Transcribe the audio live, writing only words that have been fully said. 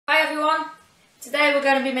Today we're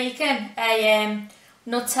going to be making a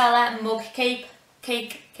Nutella mug cake.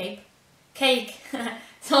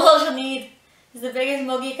 So all you need is the biggest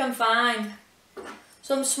mug you can find,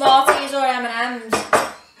 some Smarties or M&Ms,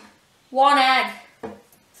 1 egg,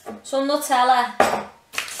 some Nutella,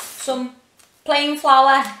 some plain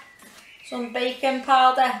flour, some baking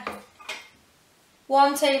powder,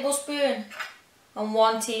 1 tablespoon and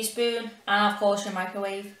 1 teaspoon, and of course your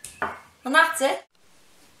microwave. And that's it.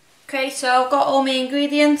 Okay, so I've got all my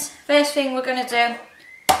ingredients. First thing we're going to do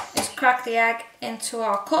is crack the egg into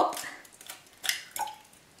our cup.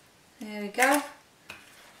 There we go.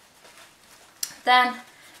 Then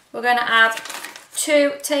we're going to add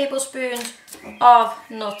 2 tablespoons of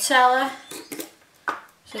Nutella.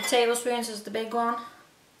 So tablespoons is the big one.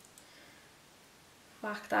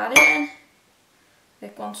 Whack that in.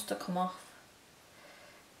 It wants to come off.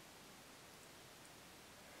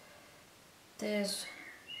 There's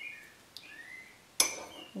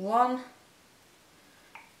 1.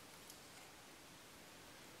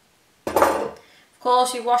 Of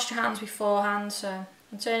course you washed your hands beforehand, so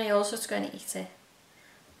Antonio also is going to eat it.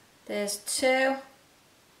 There's 2.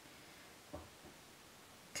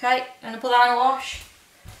 Okay, I'm going to put that in a wash.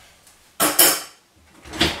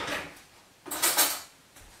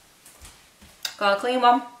 Got a clean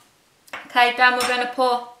one. Okay, then we're going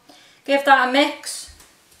to give that a mix.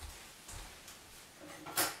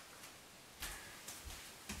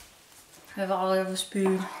 With all over a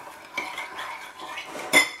spoon.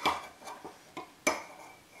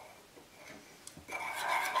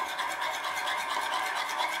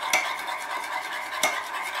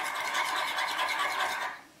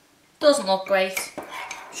 Doesn't look great. I'm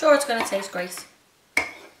sure it's going to taste great.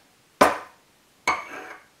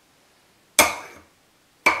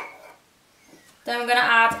 Then we're going to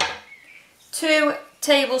add 2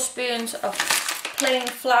 tablespoons of plain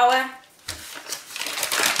flour.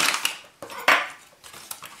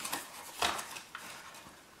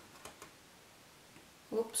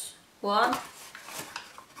 Oops, 1.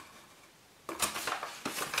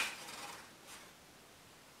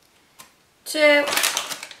 2, and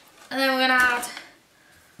then we're going to add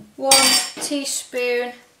 1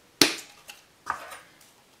 teaspoon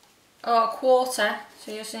or a quarter,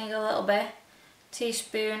 so you just need a little bit,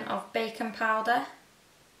 teaspoon of baking powder.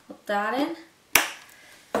 Put that in.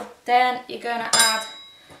 Then you're going to add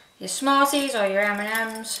your Smarties or your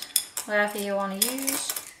M&Ms, whatever you want to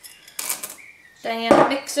use. Then you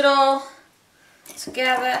mix it all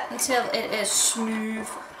together until it is smooth.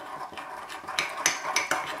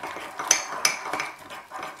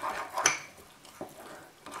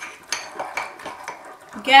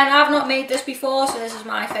 Again, I've not made this before, so this is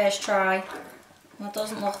my first try. It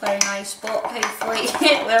doesn't look very nice, but hopefully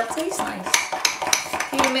it will taste nice.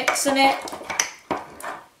 Keep mixing it.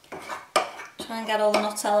 Try and get all the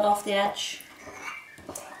Nutella off the edge.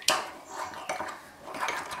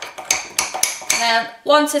 And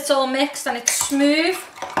once it's all mixed and it's smooth,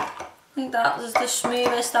 I think that was the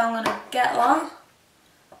smoothest I'm going to get along.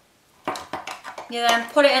 You then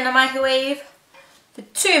put it in the microwave for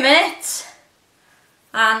 2 minutes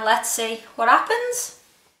and let's see what happens.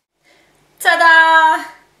 Ta-da!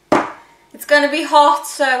 It's going to be hot,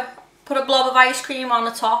 so put a blob of ice cream on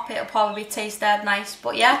the top. It'll probably taste dead nice,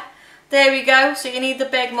 but yeah, there we go. So you need the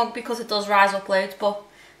big mug because it does rise up loads, but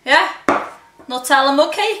yeah, Nutella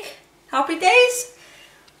mug cake. Happy days!